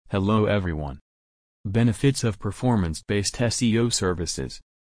Hello everyone. Benefits of performance-based SEO services.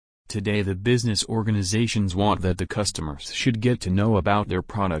 Today the business organizations want that the customers should get to know about their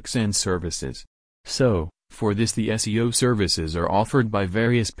products and services. So, for this the SEO services are offered by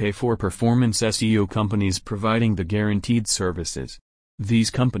various pay-for-performance SEO companies providing the guaranteed services. These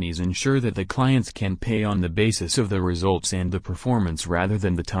companies ensure that the clients can pay on the basis of the results and the performance rather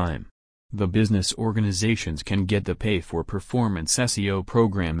than the time. The business organizations can get the pay-for-performance SEO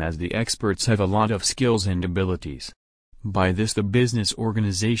program as the experts have a lot of skills and abilities. By this the business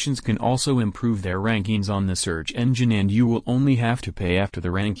organizations can also improve their rankings on the search engine and you will only have to pay after the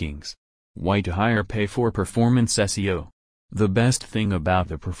rankings. Why to hire pay-for-performance SEO? The best thing about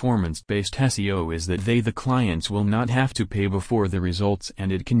the performance-based SEO is that the clients will not have to pay before the results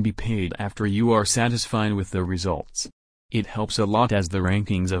and it can be paid after you are satisfied with the results. It helps a lot as the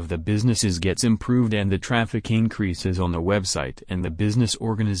rankings of the businesses gets improved and the traffic increases on the website and the business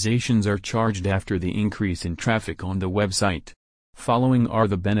organizations are charged after the increase in traffic on the website. Following are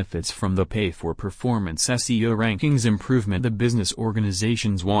the benefits from the pay-for-performance SEO rankings improvement. The business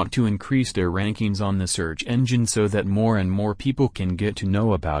organizations want to increase their rankings on the search engine so that more and more people can get to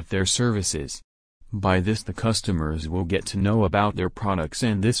know about their services. By this the customers will get to know about their products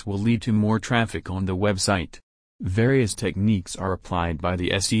and this will lead to more traffic on the website. Various techniques are applied by the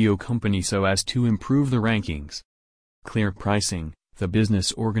SEO company so as to improve the rankings. Clear pricing. The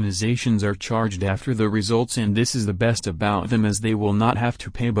business organizations are charged after the results and this is the best about them as they will not have to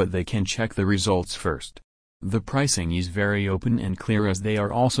pay but they can check the results first. The pricing is very open and clear as they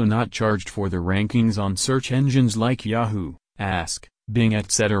are also not charged for the rankings on search engines like Yahoo, Ask, Bing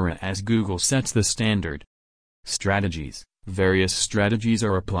etc. as Google sets the standard. Strategies. Various strategies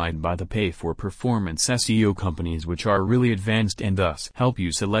are applied by the pay-for-performance SEO companies which are really advanced and thus help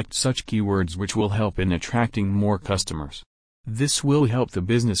you select such keywords which will help in attracting more customers. This will help the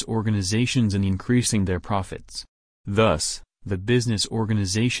business organizations in increasing their profits. Thus, the business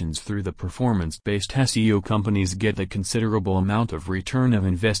organizations through the performance-based SEO companies get a considerable amount of return of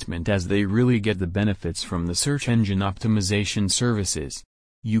investment as they really get the benefits from the search engine optimization services.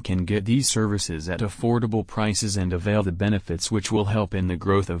 You can get these services at affordable prices and avail the benefits which will help in the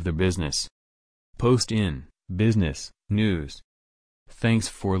growth of the business. Post in business news. Thanks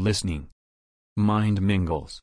for listening. Mind Mingles.